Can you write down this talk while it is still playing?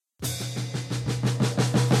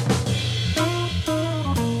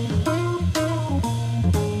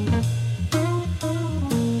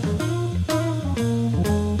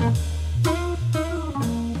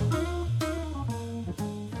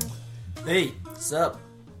Sup?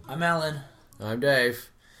 I'm Alan. I'm Dave.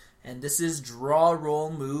 And this is Draw, Roll,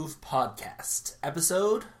 Move Podcast,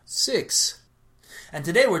 episode 6. And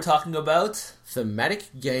today we're talking about...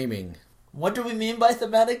 Thematic gaming. What do we mean by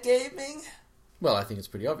thematic gaming? Well, I think it's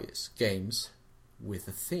pretty obvious. Games with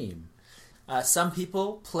a theme. Some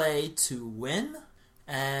people play to win,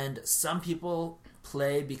 and some people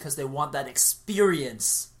play because they want that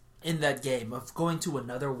experience in that game of going to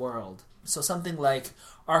another world. So something like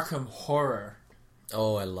Arkham Horror.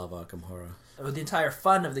 Oh, I love Arkham Horror. The entire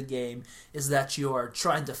fun of the game is that you are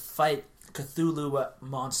trying to fight Cthulhu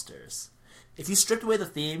monsters. If you stripped away the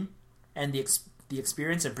theme and the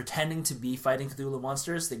experience and pretending to be fighting Cthulhu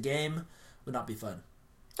monsters, the game would not be fun.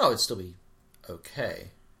 Oh, it'd still be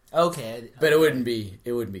okay. Okay. But it wouldn't be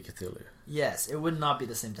Cthulhu. Yes, it would not be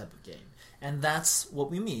the same type of game. And that's what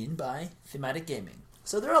we mean by thematic gaming.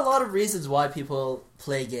 So there are a lot of reasons why people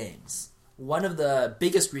play games. One of the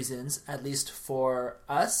biggest reasons, at least for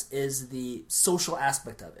us, is the social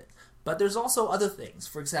aspect of it. But there's also other things.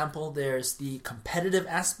 For example, there's the competitive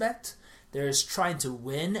aspect. There's trying to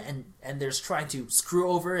win, and there's trying to screw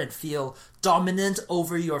over and feel dominant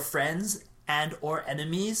over your friends and or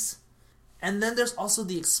enemies. And then there's also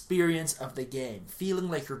the experience of the game, feeling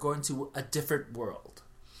like you're going to a different world.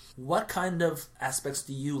 What kind of aspects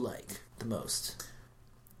do you like the most?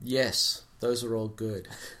 Yes, those are all good.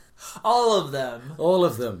 All of them. All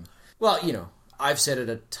of them. Well, I've said it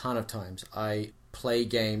a ton of times. I play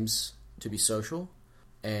games to be social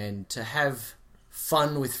and to have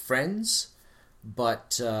fun with friends,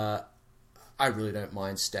 but I really don't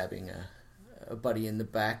mind stabbing a buddy in the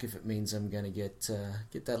back if it means I'm going to get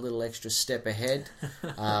that little extra step ahead.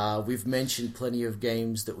 We've mentioned plenty of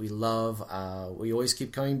games that we love. We always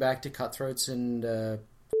keep coming back to Cutthroats and...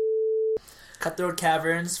 Cutthroat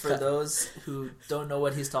Caverns, for those who don't know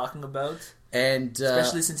what he's talking about. And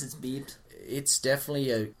especially since it's beeped. It's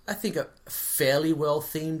definitely, I think, a fairly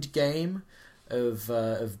well-themed game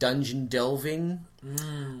of dungeon delving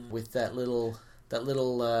with that little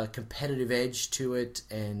competitive edge to it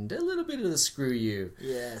and a little bit of the screw you.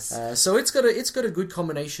 Yes. So it's got a good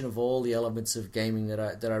combination of all the elements of gaming that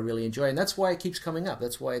I really enjoy, and that's why it keeps coming up.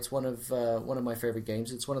 That's why it's one of my favorite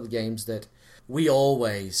games. It's one of the games that we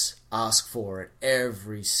always ask for at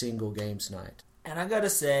every single games night. And I gotta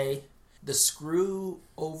say, the screw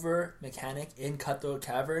over mechanic in Cutthroat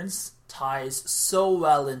Caverns ties so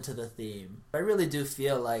well into the theme. I really do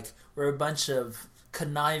feel like we're a bunch of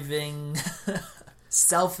conniving,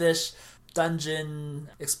 selfish dungeon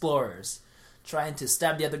explorers trying to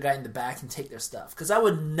stab the other guy in the back and take their stuff. Because I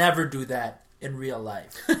would never do that in real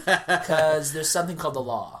life. Because there's something called the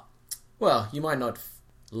law. Well, you might not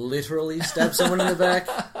literally stab someone in the back.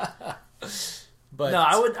 But no,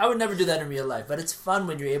 I would never do that in real life. But it's fun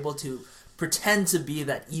when you're able to pretend to be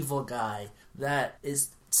that evil guy that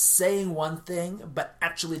is saying one thing but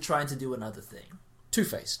actually trying to do another thing.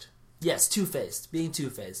 Two-faced. Yes, two-faced. Being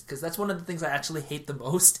two-faced. Because that's one of the things I actually hate the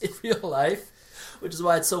most in real life. Which is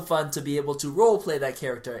why it's so fun to be able to role-play that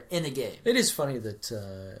character in a game. It is funny that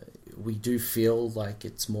we do feel like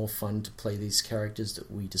it's more fun to play these characters that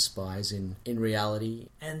we despise in reality.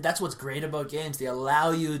 And that's what's great about games. They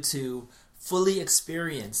allow you to fully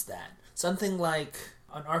experience that. Something like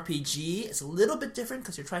an RPG is a little bit different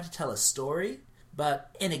because you're trying to tell a story.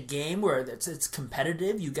 But in a game where it's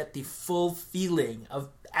competitive, you get the full feeling of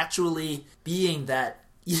actually being that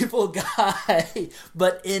evil guy,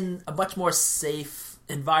 but in a much more safe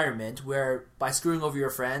environment where by screwing over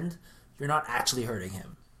your friend, you're not actually hurting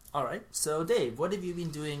him. All right, so Dave, what have you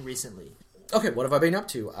been doing recently? Okay, what have I been up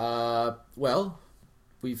to? Well,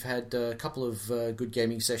 we've had a couple of good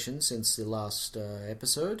gaming sessions since the last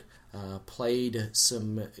episode. Played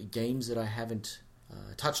some games that I haven't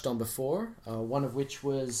touched on before, one of which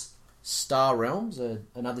was Star Realms,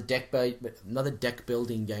 another deck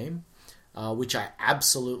building game. Which I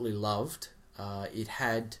absolutely loved. It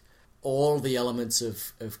had all the elements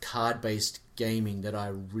of card-based gaming that I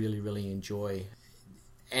really, really enjoy.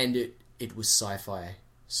 And it was sci-fi.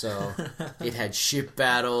 So it had ship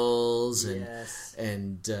battles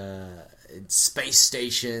and space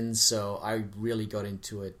stations. So I really got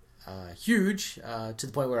into it huge, to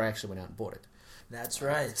the point where I actually went out and bought it. That's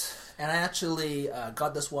right. And I actually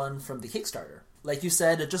got this one from the Kickstarter. Like you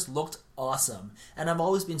said, it just looked awesome. And I've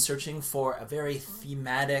always been searching for a very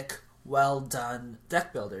thematic, well-done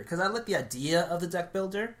deck builder. Because I like the idea of the deck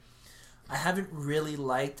builder. I haven't really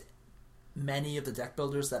liked many of the deck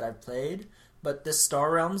builders that I've played. But this Star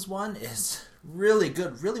Realms one is really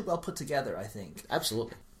good. Really well put together, I think.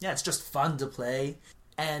 Absolutely. Yeah, it's just fun to play.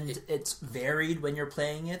 And it's varied when you're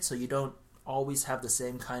playing it. So you don't always have the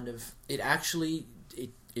same kind of... It actually...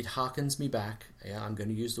 it harkens me back. Yeah, I'm going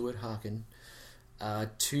to use the word harken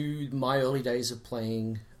to my early days of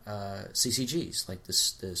playing CCGs, like the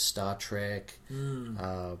Star Trek,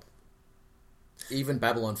 even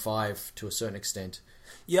Babylon 5 to a certain extent.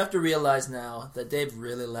 You have to realize now that Dave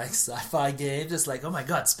really likes sci-fi games. It's like, oh my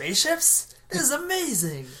god, spaceships? This is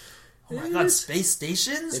amazing! Oh my god, space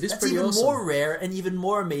stations? It is That's pretty even awesome. more rare and even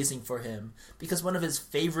more amazing for him. Because one of his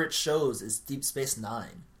favorite shows is Deep Space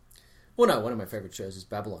Nine. Well, no, one of my favorite shows is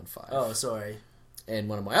Babylon 5. Oh, sorry. And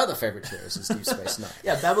one of my other favorite shows is Deep Space Nine.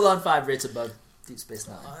 Yeah, Babylon 5 rates above Deep Space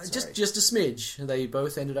Nine. Just a smidge. They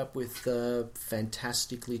both ended up with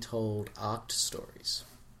fantastically told arced stories,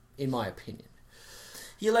 in my opinion.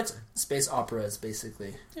 He likes space operas,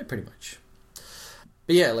 basically. Yeah, pretty much.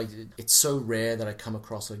 But yeah, like it's so rare that I come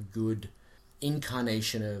across a good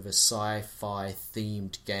incarnation of a sci-fi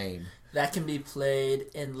themed game. That can be played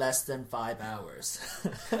in less than 5 hours.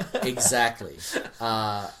 Exactly.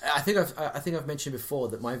 I think I've mentioned before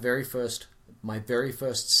that my very first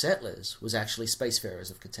Settlers was actually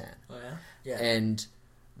Spacefarers of Catan. Oh yeah, yeah. And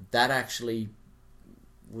that actually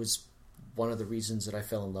was one of the reasons that I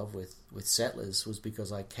fell in love with Settlers, was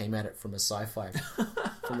because I came at it from a sci-fi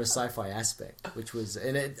aspect, which was,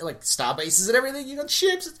 and it, like star bases and everything. You got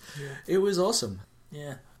ships. Yeah. It was awesome.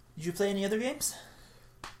 Yeah. Did you play any other games?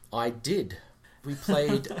 I did. We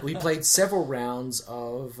played several rounds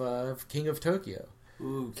of King of Tokyo,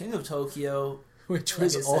 Ooh, King of Tokyo, which like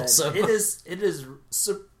was I said, awesome. It is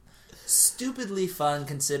stupidly fun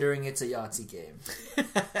considering it's a Yahtzee game.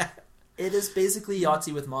 It is basically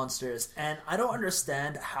Yahtzee with monsters, and I don't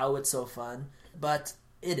understand how it's so fun, but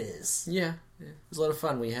it is. Yeah, it was a lot of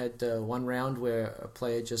fun. We had one round where a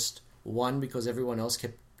player just won because everyone else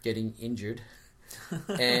kept getting injured.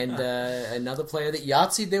 And another player that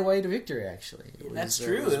Yahtzeed their way to victory, actually. That's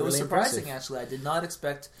true. It was surprising, actually. I did not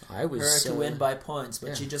expect her to win by points,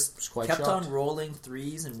 but she just kept on rolling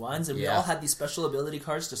 3s and 1s, and we all had these special ability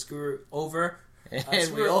cards to screw her over.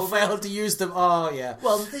 And we all failed to use them. Oh, yeah.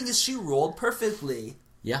 Well, the thing is, she rolled perfectly.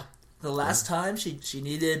 Yeah. The last time, she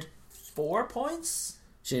needed 4 points?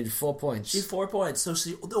 She needed 4 points. She had 4 points. So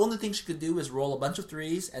the only thing she could do is roll a bunch of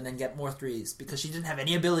 3s and then get more 3s, because she didn't have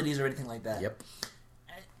any abilities or anything like that. Yep.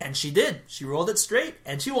 And she did. She rolled it straight,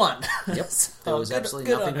 and she won. Yep. So there was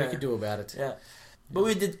absolutely nothing we could do about it. Yeah. But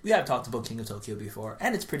we have talked about King of Tokyo before,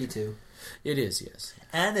 and it's pretty too. It is, yes.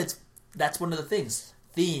 And that's one of the things.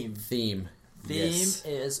 Theme Yes.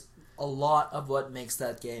 is a lot of what makes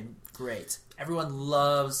that game great. Everyone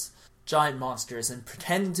loves giant monsters, and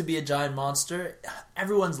pretending to be a giant monster,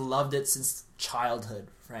 everyone's loved it since childhood,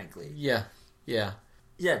 frankly. Yeah. Yeah,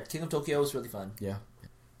 King of Tokyo was really fun. Yeah.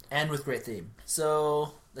 And with great theme.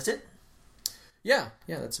 So, that's it? Yeah,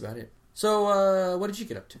 that's about it. So, what did you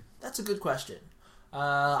get up to? That's a good question.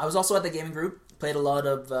 I was also at the gaming group, played a lot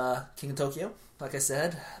of King of Tokyo. Like I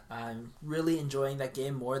said, I'm really enjoying that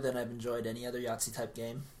game more than I've enjoyed any other Yahtzee type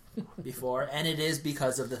game before, and it is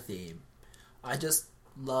because of the theme. I just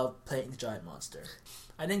love playing the giant monster.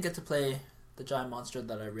 I didn't get to play the giant monster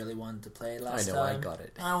that I really wanted to play last time. I got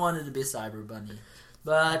it. I wanted to be Cyber Bunny.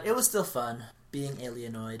 But it was still fun, being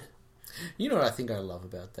alienoid. You know what I think I love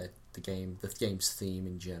about the game's theme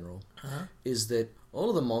in general, Uh-huh. is that all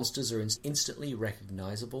of the monsters are instantly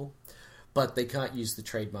recognizable, but they can't use the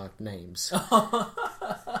trademarked names.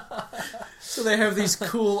 So they have these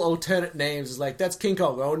cool alternate names. It's like, that's King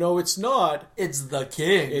Kong. Oh, no, it's not. It's the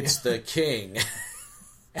king. It's the king.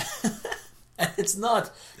 And it's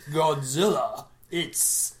not Godzilla.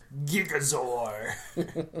 It's Gigazor.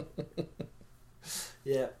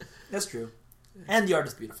 Yeah, that's true. And the art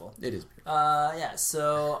is beautiful. It is. Yeah,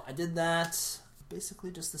 so I did that.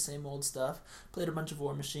 Basically just the same old stuff. Played a bunch of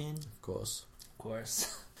War Machine. Of course. Of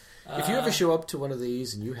If you ever show up to one of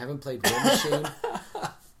these and you haven't played War Machine,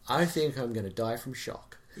 I think I'm going to die from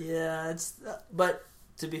shock. Yeah, but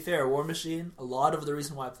to be fair, War Machine, a lot of the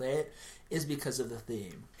reason why I play it is because of the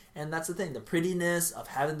theme. And that's the thing, the prettiness of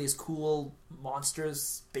having these cool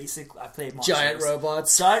monsters. I play monsters.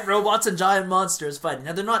 Giant robots and giant monsters fighting.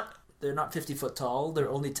 Now they're not 50 foot tall, they're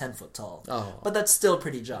only 10 foot tall. Oh. But that's still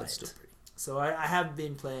pretty giant. That's still pretty. So I have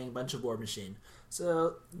been playing a bunch of War Machine.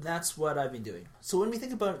 So that's what I've been doing. So when we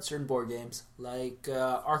think about certain board games, like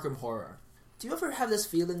Arkham Horror, do you ever have this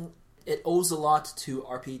feeling it owes a lot to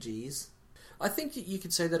RPGs? I think you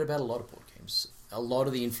could say that about a lot of board games. A lot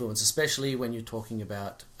of the influence, especially when you're talking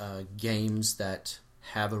about games that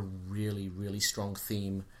have a really, really strong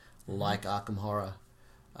theme, like Arkham Horror.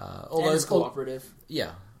 And it's cooperative.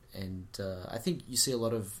 Yeah, and I think you see a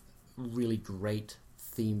lot of really great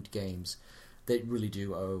themed games that really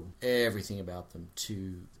do owe everything about them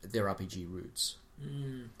to their RPG roots.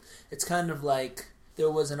 It's kind of like there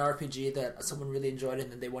was an RPG that someone really enjoyed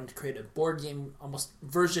and then they wanted to create a board game almost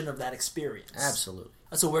version of that experience. Absolutely.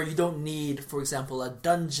 So where you don't need, for example, a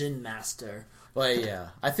dungeon master. Well, yeah.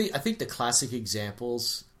 I think the classic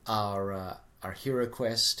examples are Hero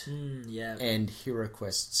Quest and Hero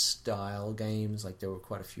Quest style games. Like there were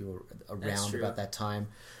quite a few around about that time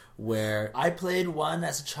where I played one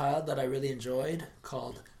as a child that I really enjoyed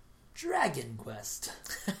called Dragon Quest.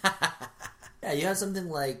 Yeah, you have something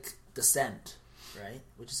like Descent, right?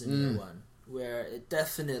 Which is a new one, where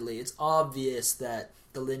it's obvious that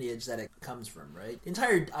the lineage that it comes from, right? The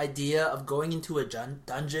entire idea of going into a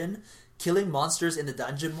dungeon, killing monsters in the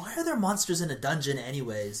dungeon. Why are there monsters in a dungeon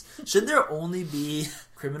anyways? Shouldn't there only be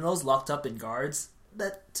criminals locked up in guards?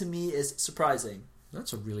 That, to me, is surprising.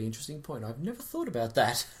 That's a really interesting point. I've never thought about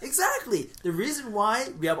that. Exactly! The reason why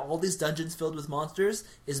we have all these dungeons filled with monsters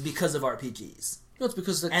is because of RPGs. No, it's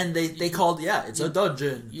because... it's a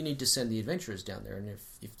dungeon. You need to send the adventurers down there, and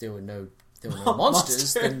if there were no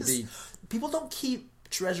monsters, then people don't keep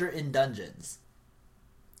treasure in dungeons.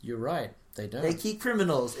 You're right. They don't. They keep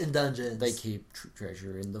criminals in dungeons. They keep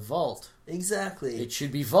treasure in the vault. Exactly. It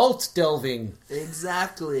should be vault delving.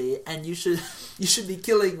 Exactly. And you should be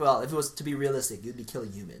killing, well, if it was to be realistic, you'd be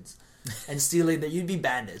killing humans. And stealing that, you'd be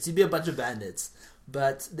bandits. You'd be a bunch of bandits.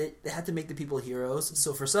 But they had to make the people heroes.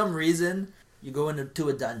 So for some reason, you go into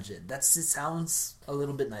a dungeon. It sounds a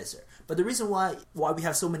little bit nicer. But the reason why we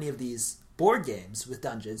have so many of these board games with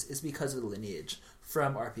dungeons is because of the lineage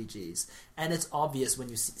from RPGs. And it's obvious when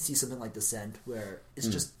you see something like Descent where it's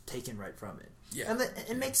just taken right from it. Yeah. And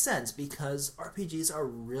it makes sense because RPGs are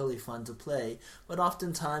really fun to play, but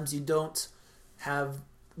oftentimes you don't have...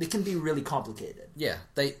 They can be really complicated. Yeah,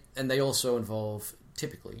 they also involve,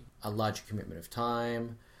 typically, a larger commitment of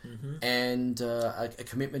time and a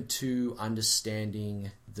commitment to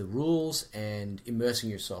understanding the rules and immersing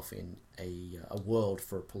yourself in a world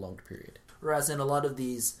for a prolonged period. Whereas in a lot of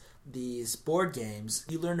these board games,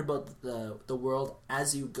 you learn about the world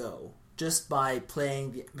as you go, just by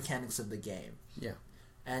playing the mechanics of the game. Yeah.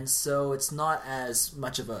 And so it's not as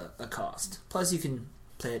much of a cost. Plus you can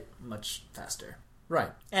play it much faster. Right.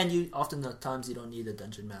 And oftentimes you don't need a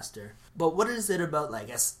dungeon master. But what is it about, I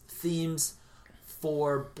guess, themes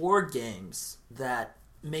for board games that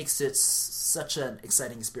makes it such an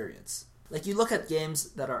exciting experience? Like, you look at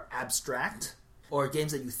games that are abstract, or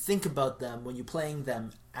games that you think about them when you're playing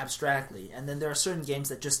them abstractly, and then there are certain games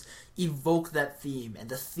that just evoke that theme, and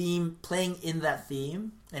the theme, playing in that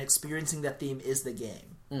theme and experiencing that theme is the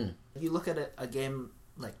game. You look at a game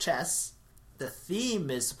like chess, the theme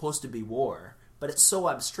is supposed to be war, but it's so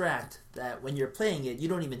abstract that when you're playing it, you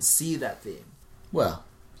don't even see that theme. Well,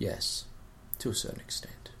 yes, to a certain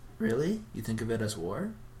extent. Really? You think of it as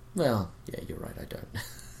war? Well, yeah, you're right, I don't.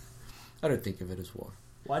 I don't think of it as war.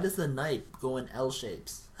 Why does the knight go in L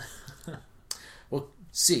shapes? Well,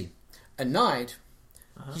 see, a knight,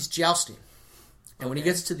 he's jousting. And when he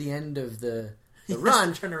gets to the end of the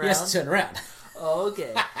run, he has to turn around. Oh,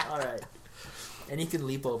 okay. All right. And he can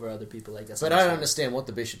leap over other people, I guess. But I don't understand what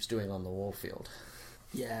the bishop's doing on the war field.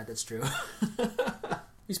 Yeah, that's true.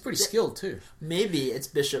 He's pretty skilled, too. Maybe it's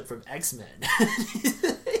Bishop from X-Men.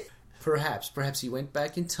 Perhaps he went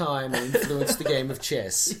back in time and influenced the game of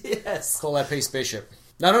chess. Yes. Call that piece Bishop.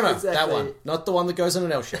 No, exactly. That one. Not the one that goes on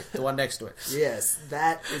an L shape. The one next to it. Yes,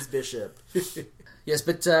 that is Bishop. Yes,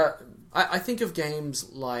 but I think of games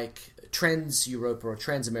like Trans Europa or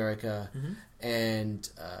Trans America and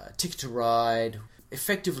Ticket to Ride.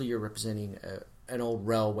 Effectively, you're representing an old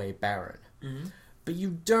railway baron. But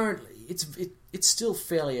you don't... It's still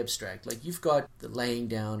fairly abstract. Like, you've got the laying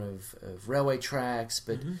down of railway tracks,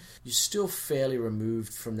 but you're still fairly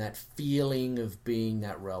removed from that feeling of being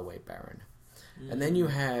that railway baron. And then you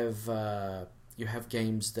have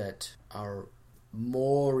games that are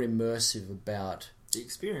more immersive about the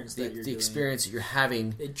experience the experience that you're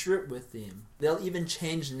having. They drip with theme. They'll even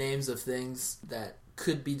change names of things that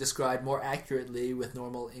could be described more accurately with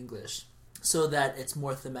normal English, so that it's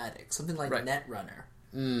more thematic. Something like Netrunner.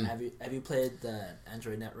 Have you played the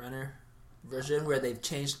Android Netrunner version where they've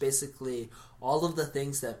changed basically all of the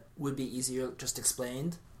things that would be easier just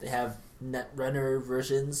explained? They have Netrunner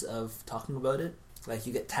versions of talking about it. Like,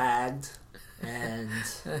 you get tagged, and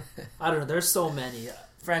I don't know, there's so many.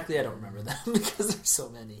 Frankly, I don't remember them because there's so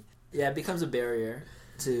many. Yeah, it becomes a barrier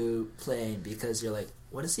to playing because you're like,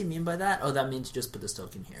 what does he mean by that? Oh, that means you just put this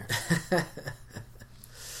token here.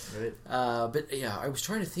 Right. But yeah, I was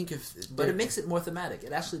trying to think of... But it makes it more thematic.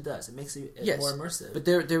 It actually does. It makes it more immersive. But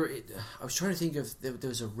I was trying to think of... There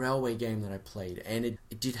was a railway game that I played, and it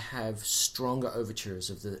did have stronger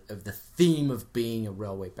overtures of the theme of being a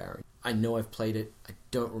railway baron. I know I've played it. I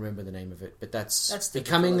don't remember the name of it, but that's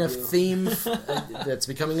becoming becoming a theme. That's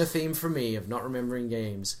becoming a theme for me of not remembering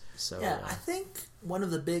games. So yeah, I think one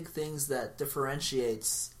of the big things that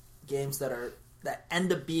differentiates games that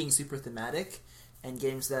end up being super thematic and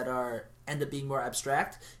games that end up being more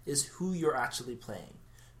abstract is who you're actually playing.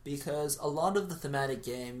 Because a lot of the thematic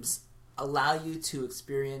games allow you to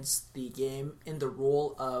experience the game in the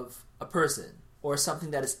role of a person or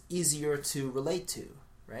something that is easier to relate to,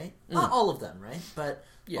 right? Not all of them, right? But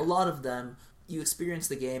a lot of them, you experience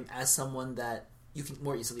the game as someone that you can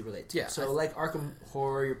more easily relate to. Yeah, so like Arkham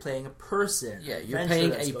Horror, you're playing a person. Yeah, you're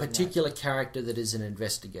playing a particular character that is an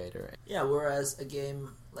investigator. Yeah, whereas a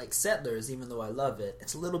game like Settlers, even though I love it,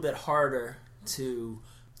 it's a little bit harder to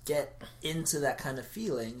get into that kind of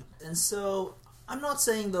feeling. And so I'm not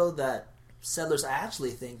saying, though, that Settlers, I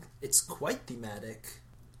actually think it's quite thematic.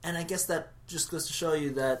 And I guess that just goes to show you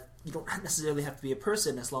that you don't necessarily have to be a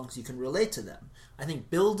person as long as you can relate to them. I think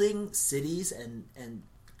building cities and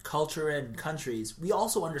culture and countries, we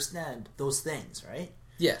also understand those things, right?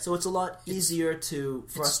 Yeah. So it's a lot easier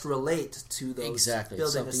for us to relate to those. Exactly.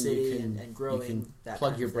 Building a city and growing you can that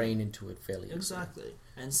plug kind your of brain thing. into it fairly easily. Exactly.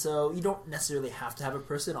 And so you don't necessarily have to have a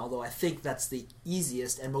person, although I think that's the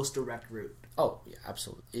easiest and most direct route. Oh, yeah,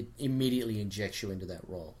 absolutely. It immediately injects you into that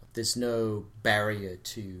role. There's no barrier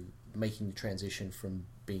to making the transition from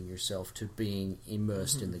being yourself to being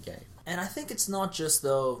immersed in the game. And I think it's not just,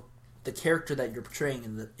 though, the character that you're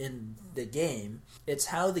portraying in the game. It's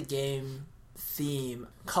how the game theme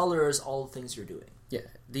colors all the things you're doing. Yeah,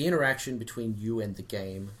 the interaction between you and the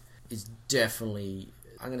game is definitely,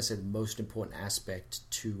 I'm going to say, the most important aspect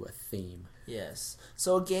to a theme. Yes.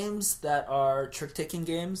 So games that are trick-taking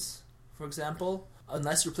games, for example,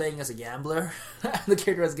 unless you're playing as a gambler, the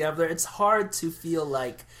character as a gambler, it's hard to feel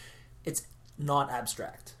like it's not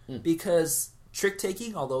abstract. Because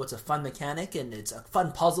trick-taking, although it's a fun mechanic and it's a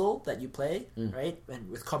fun puzzle that you play, right, and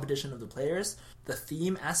with competition of the players, the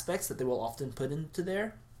theme aspects that they will often put into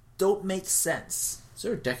there don't make sense. Is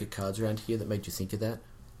there a deck of cards around here that made you think of that?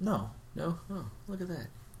 No. No? Oh, look at that.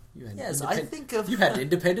 You had You had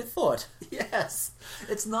independent thought. Yes.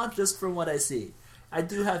 It's not just from what I see. I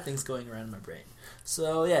do have things going around in my brain.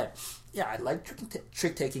 So, yeah, I like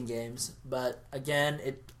trick-taking games, but again,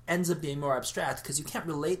 it ends up being more abstract because you can't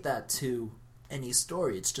relate that to any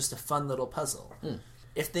story. It's just a fun little puzzle.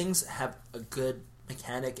 If things have a good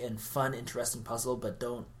mechanic and fun, interesting puzzle, but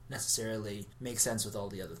don't necessarily make sense with all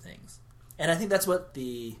the other things. And I think that's what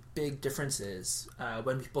the big difference is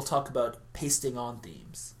when people talk about pasting on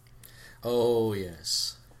themes. Oh,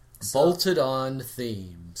 yes. Bolted on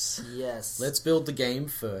themes. Yes. Let's build the game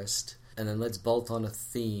first, and then let's bolt on a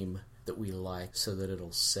theme that we like so that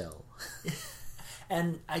it'll sell.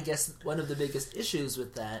 And I guess one of the biggest issues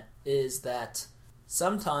with that is that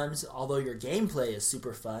sometimes, although your gameplay is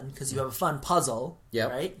super fun, because you have a fun puzzle,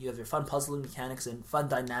 right? You have your fun puzzling mechanics and fun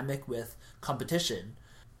dynamic with competition.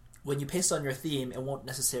 When you paste on your theme, it won't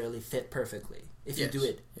necessarily fit perfectly. If you do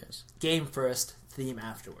it game first, theme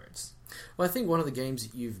afterwards. Well, I think one of the games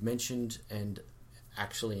that you've mentioned and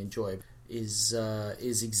actually enjoyed is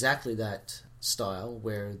exactly that style,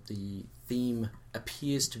 where the theme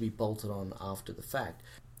appears to be bolted on after the fact.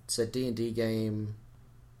 It's a D&D game...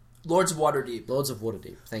 Lords of Waterdeep.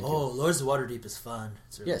 Thank you. Oh, Lords of Waterdeep is fun.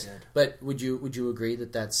 It's really good. But would you agree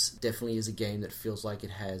that that's definitely is a game that feels like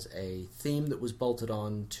it has a theme that was bolted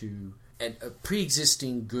on to a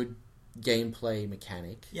pre-existing good gameplay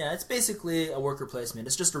mechanic? Yeah, it's basically a worker placement.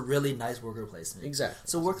 It's just a really nice worker placement. Exactly.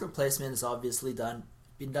 So worker placement is obviously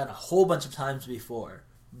been done a whole bunch of times before,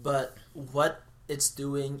 but what it's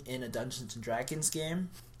doing in a Dungeons and Dragons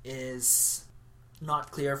game is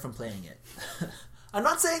not clear from playing it. I'm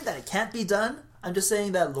not saying that it can't be done. I'm just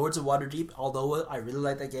saying that Lords of Waterdeep, although I really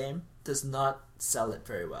like that game, does not sell it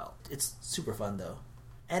very well. It's super fun, though.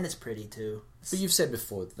 And it's pretty, too. But you've said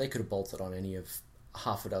before that they could have bolted on any of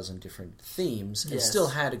half a dozen different themes and still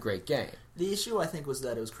had a great game. The issue, I think, was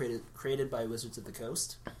that it was created by Wizards of the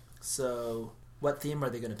Coast. So what theme are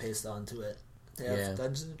they going to paste onto it? They have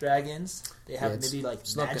Dungeons and Dragons. They have maybe, like,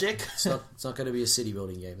 magic. It's not going to be a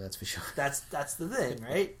city-building game, that's for sure. That's the thing,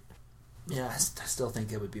 right? Yeah, I still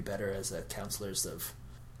think it would be better as a Counselors of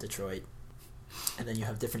Detroit. And then you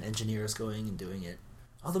have different engineers going and doing it.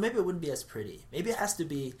 Although maybe it wouldn't be as pretty. Maybe it has to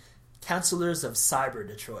be Counselors of Cyber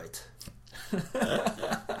Detroit.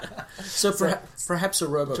 So perhaps a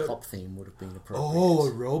RoboCop theme would have been appropriate. Oh,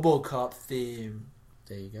 a RoboCop theme.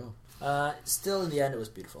 There you go. Still, in the end, it was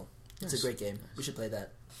beautiful. It's a great game. Nice. We should play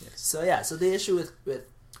that. Yes. So the issue with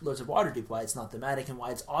Lords of Waterdeep, why it's not thematic and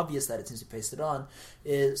why it's obvious that it seems to be pasted on,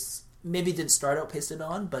 is maybe it didn't start out pasted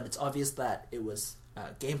on, but it's obvious that it was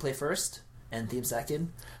gameplay first and theme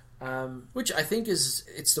second. Which I think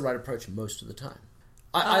it's the right approach most of the time.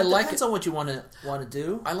 I like depends it on what you want to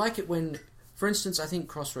do. I like it when, for instance, I think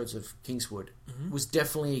Crossroads of Kingswood was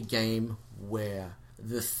definitely a game where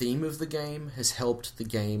the theme of the game has helped the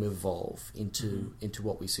game evolve into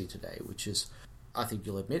what we see today, which is, I think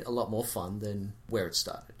you'll admit, a lot more fun than where it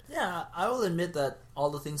started. Yeah, I will admit that all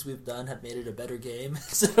the things we've done have made it a better game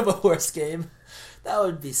instead of a worse game. That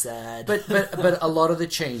would be sad. But a lot of the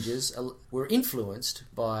changes were influenced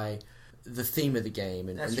by the theme of the game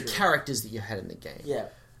and the characters that you had in the game. Yeah.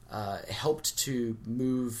 Helped to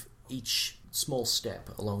move each small step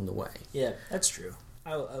along the way. Yeah, that's true.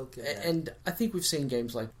 I'll give that. And I think we've seen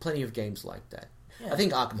plenty of games like that. Yeah. I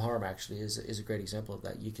think Arkham Horror actually is a great example of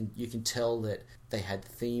that. You can tell that they had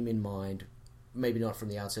theme in mind, maybe not from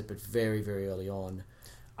the outset, but very, very early on.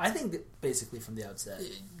 I think that basically from the outset.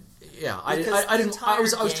 Yeah, I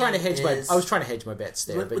was trying to hedge my bets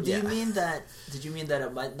there. But Did you mean that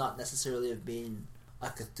it might not necessarily have been a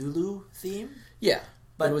Cthulhu theme? Yeah,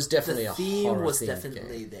 but it was definitely the a theme horror was themed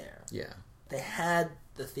definitely game. there. Yeah, they had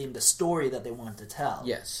the theme, the story that they wanted to tell.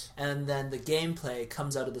 Yes, and then the gameplay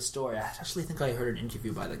comes out of the story. I actually think I heard an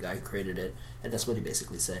interview by the guy who created it, and that's what he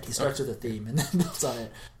basically said. He starts with a theme and then builds on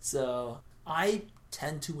it. So I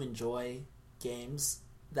tend to enjoy games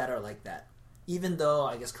that are like that. Even though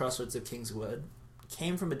I guess Crossroads of Kingswood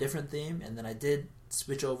came from a different theme, and then I did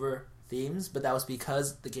switch over themes, but that was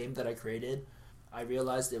because the game that I created, I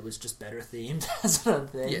realized it was just better themed as another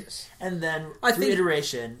thing. Yes. And then through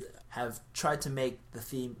iteration, have tried to make the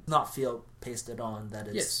theme not feel pasted on. That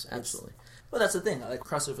it's yes, absolutely. Well, that's the thing. Like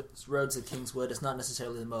Crossroads of Kingswood is not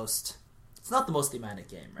necessarily the most. It's not the most thematic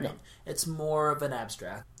game, right? No. It's more of an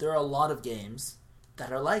abstract. There are a lot of games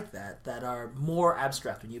that are like that are more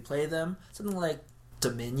abstract when you play them. Something like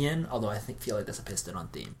Dominion, although I feel like that's a pasted on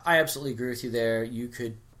theme. I absolutely agree with you there. You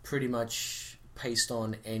could pretty much paste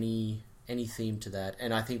on any theme to that,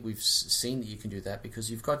 and I think we've seen that you can do that because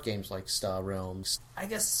you've got games like Star Realms. I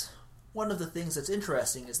guess one of the things that's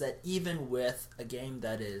interesting is that even with a game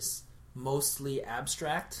that is mostly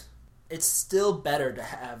abstract, it's still better to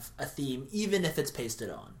have a theme, even if it's pasted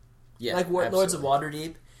on. Yeah, like Lords of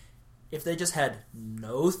Waterdeep, if they just had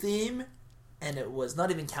no theme, and it was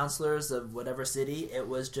not even counselors of whatever city, it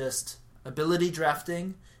was just ability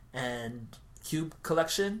drafting and cube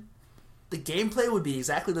collection, the gameplay would be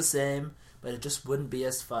exactly the same, but it just wouldn't be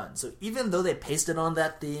as fun. So even though they pasted on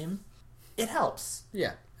that theme, it helps.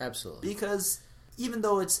 Yeah, absolutely. Because even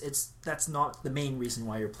though that's not the main reason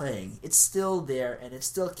why you're playing, it's still there, and it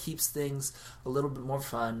still keeps things a little bit more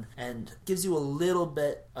fun and gives you a little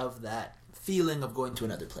bit of that feeling of going to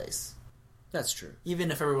another place. That's true.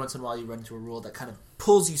 Even if every once in a while you run into a rule that kind of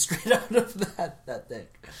pulls you straight out of that thing.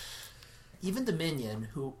 Even Dominion,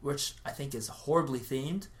 which I think is horribly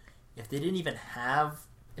themed, if they didn't even have...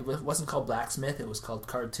 It wasn't called Blacksmith, it was called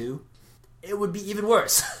Card 2, it would be even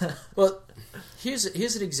worse. Well, here's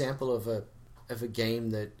an example of a game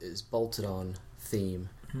that is bolted on theme,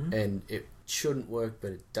 and it shouldn't work,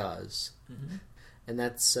 but it does. Mm-hmm. And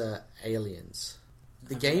that's Aliens.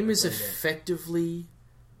 The game is effectively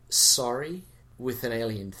Sorry with an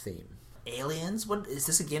alien theme. Aliens? What is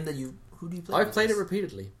this a game that who do you play? I've played it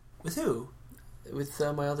repeatedly. With who? With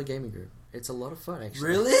my other gaming group. It's a lot of fun, actually.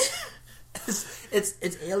 Really?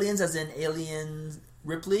 it's Aliens as in Aliens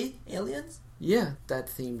Ripley Aliens? Yeah, that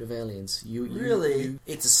themed of aliens. Really?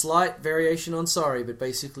 It's a slight variation on Sorry, but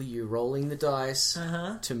basically you're rolling the dice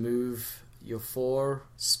to move your 4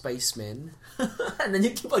 spacemen. And then you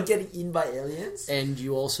keep on getting eaten by aliens? And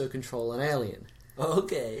you also control an alien.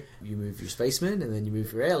 Okay. You move your spaceman, and then you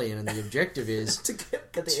move your alien, and the objective is to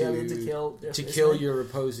get the alien to kill their kill your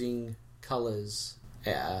opposing colors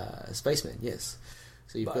spaceman. Yes.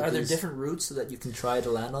 So you've got there different routes so that you can try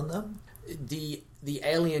to land on them? The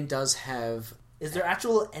alien does have. Is there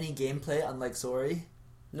any gameplay unlike Sorry?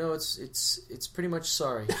 No, it's pretty much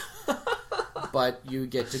Sorry. But you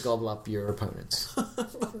get to gobble up your opponents.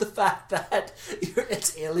 But the fact that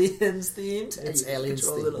it's aliens themed, it's aliens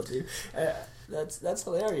themed. That's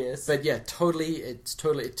hilarious. But yeah, it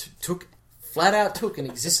took an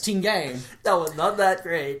existing game that was not that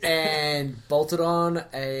great and bolted on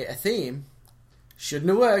a theme. Shouldn't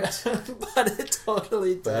have worked, but it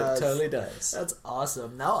totally does. That's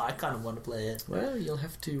awesome. Now I kind of want to play it. Well, you'll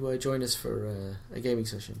have to join us for a gaming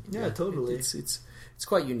session. Yeah, totally. It's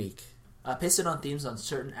quite unique. Pasted on themes on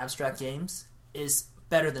certain abstract games is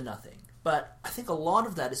better than nothing. But I think a lot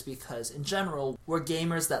of that is because, in general, we're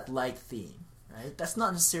gamers that like theme, right? That's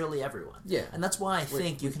not necessarily everyone. Yeah. And that's why I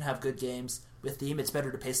think you can have good games with theme. It's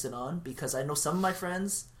better to paste it on, because I know some of my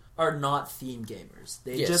friends are not theme gamers.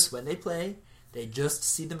 They just, when they play, They just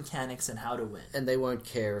see the mechanics and how to win. And they won't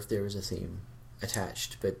care if there is a theme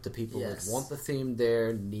attached, but the people Yes. that want the theme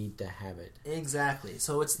there need to have it. Exactly.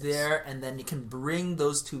 So it's there, and then you can bring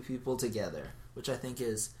those two people together, which I think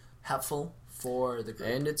is helpful for the group.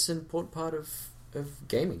 And it's an important part of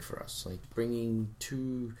gaming for us, like bringing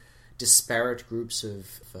two disparate groups of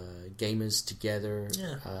gamers together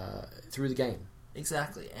through the game.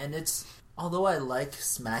 Exactly. And it's, although I like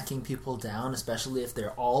smacking people down, especially if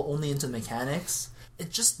they're all only into mechanics,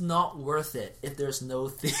 it's just not worth it if there's no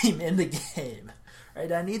theme in the game.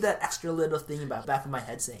 Right? I need that extra little thing about back of my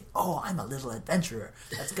head saying, "Oh, I'm a little adventurer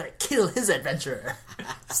that's gonna kill his adventurer."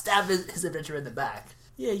 Stab his adventurer in the back.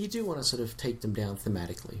 Yeah, you do want to sort of take them down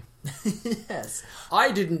thematically. Yes.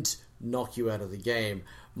 I didn't knock you out of the game.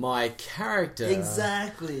 My character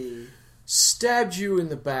Exactly. stabbed you in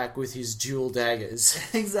the back with his dual daggers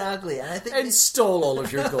Exactly. And I think and stole all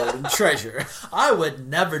of your golden treasure. I would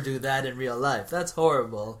never do that in real life. That's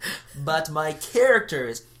horrible. But my character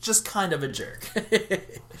is just kind of a jerk.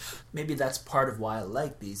 Maybe that's part of why I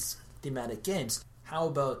like these thematic games. How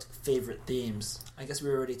about favorite themes? I guess we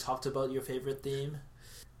already talked about your favorite theme.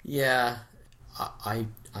 Yeah, I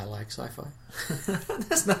like sci-fi.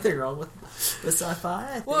 There's nothing wrong with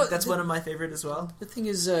sci-fi. I think that's one of my favorite as well. The thing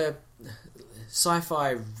is,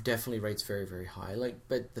 sci-fi definitely rates very, very high.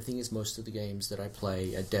 But the thing is, most of the games that I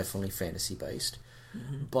play are definitely fantasy-based.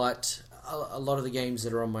 Mm-hmm. But a lot of the games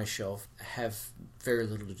that are on my shelf have very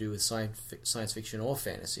little to do with science fiction or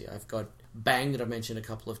fantasy. I've got Bang that I've mentioned a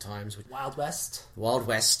couple of times. Wild West. Wild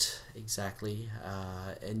West, exactly.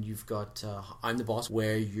 And you've got I'm the Boss,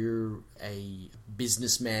 where you're a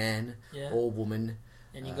businessman or woman.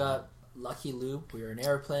 And you got Lucky Loop, where you're an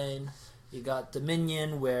airplane. You got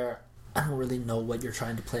Dominion, where I don't really know what you're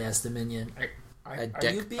trying to play as Dominion. I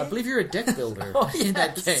believe you're a deck builder in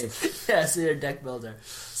that game. Yes, you're a deck builder.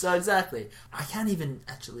 So exactly. I can't even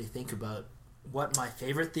actually think about what my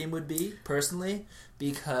favorite theme would be, personally,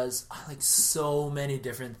 because I like so many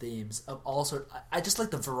different themes of all sorts. I just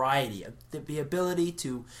like the variety, the ability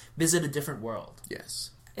to visit a different world.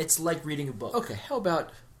 Yes. It's like reading a book. Okay, how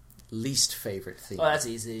about least favorite theme? Oh, that's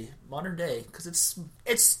easy. Modern day, because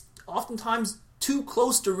it's oftentimes too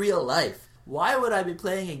close to real life. Why would I be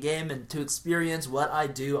playing a game and to experience what I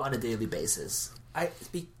do on a daily basis?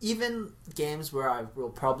 Even games where I will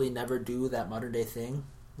probably never do that modern day thing,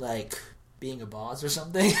 like being a boss or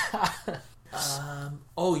something.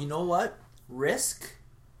 You know what? Risk,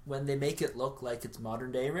 when they make it look like it's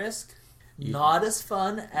modern day Risk, not as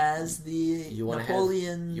fun as the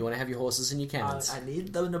Napoleon. You want to have your horses and your cannons. I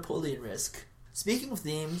need the Napoleon Risk. Speaking of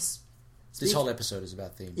themes... This whole episode is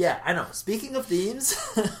about themes. Yeah, I know. Speaking of themes,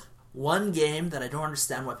 one game that I don't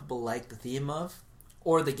understand why people like the theme of,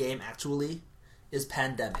 or the game actually, is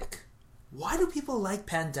Pandemic. Why do people like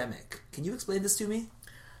Pandemic? Can you explain this to me?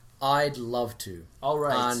 I'd love to. All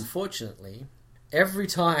right. Unfortunately, every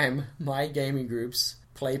time my gaming groups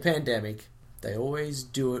play Pandemic, they always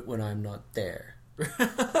do it when I'm not there.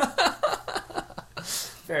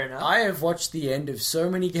 Fair enough. I have watched the end of so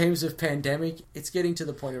many games of Pandemic, it's getting to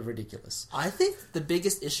the point of ridiculous. I think the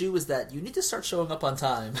biggest issue is that you need to start showing up on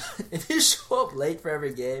time. If you show up late for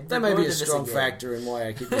every game... That may be a strong factor in why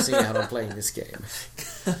I keep missing out on playing this game.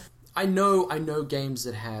 I know games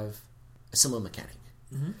that have a similar mechanic.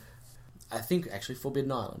 Mm-hmm. I think actually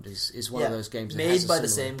Forbidden Island is one of those games that made by the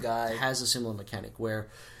same guy. Has a similar mechanic where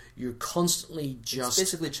you're constantly just...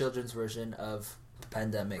 It's basically a children's version of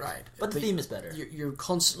Pandemic. Right. But the theme is better. You're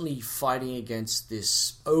constantly fighting against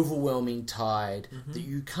this overwhelming tide that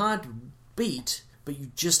you can't beat, but you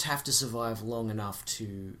just have to survive long enough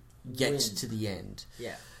to get to the end.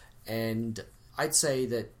 Yeah. And I'd say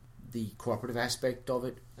that the cooperative aspect of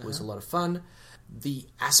it was a lot of fun. The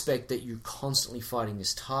aspect that you're constantly fighting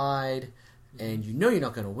this tide, and you know you're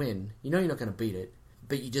not going to win, you know you're not going to beat it,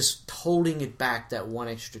 but you're just holding it back that one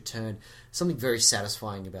extra turn. Something very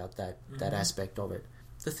satisfying about that aspect of it.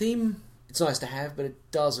 The theme, it's nice to have, but it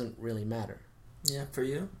doesn't really matter. Yeah, for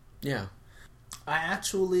you? Yeah. I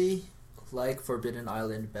actually like Forbidden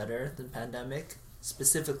Island better than Pandemic,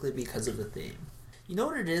 specifically because of the theme. You know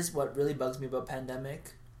what it is, what really bugs me about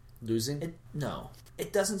Pandemic? Losing? No.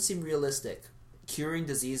 It doesn't seem realistic. Curing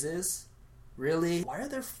diseases? Really? Why are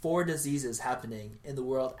there 4 diseases happening in the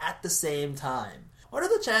world at the same time? What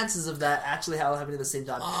are the chances of that actually happening at the same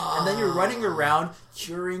time? And then you're running around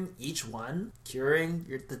curing each one? Curing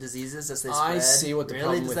the diseases as they spread? I see what the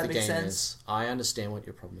problem with the game sense? is. I understand what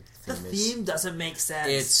your problem with the theme is. The theme doesn't make sense.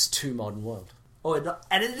 It's too modern world. Oh,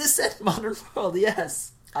 and it is set modern world,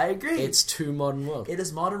 yes. I agree. It's too modern world. It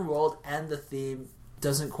is modern world, and the theme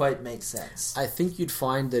doesn't quite make sense. I think you'd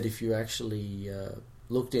find that if you actually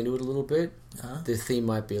looked into it a little bit, Uh-huh. the theme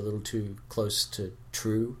might be a little too close to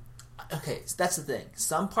true. Okay, so that's the thing.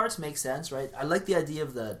 Some parts make sense, right? I like the idea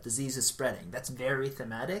of the diseases spreading. That's very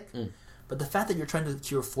thematic. But the fact that you're trying to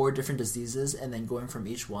cure 4 different diseases and then going from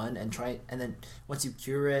each one and then once you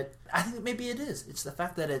cure it, I think maybe it is. It's the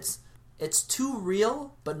fact that it's too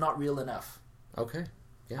real but not real enough. Okay.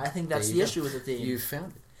 Yeah, I think that's there the you issue with the theme. You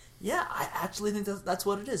found it. Yeah, I actually think that's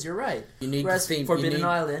what it is. You're right. You need Whereas the theme. Forbidden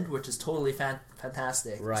Island, which is totally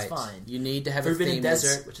fantastic, Right. is fine. You need to have a Forbidden theme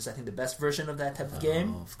Desert, which is I think the best version of that type of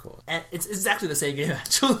game, of course. and it's exactly the same game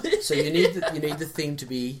actually. So you need the theme to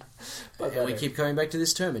be, But and we better. keep coming back to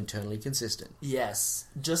this term, internally consistent. Yes,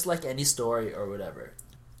 just like any story or whatever.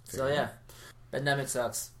 So Fair yeah, Pandemic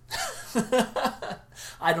sucks.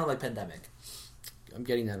 I don't like Pandemic. I'm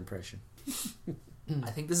getting that impression.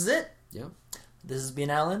 I think this is it. Yeah. This has been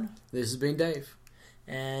Alan, This has been Dave.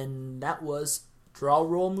 and that was Draw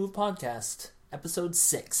Roll Move Podcast, episode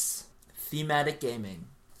 6, Thematic Gaming.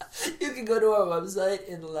 You can go to our website,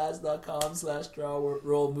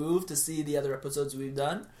 intheLast.com/drawrollmove to see the other episodes we've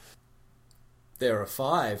done. There are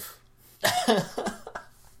 5.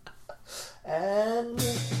 And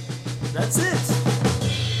that's it.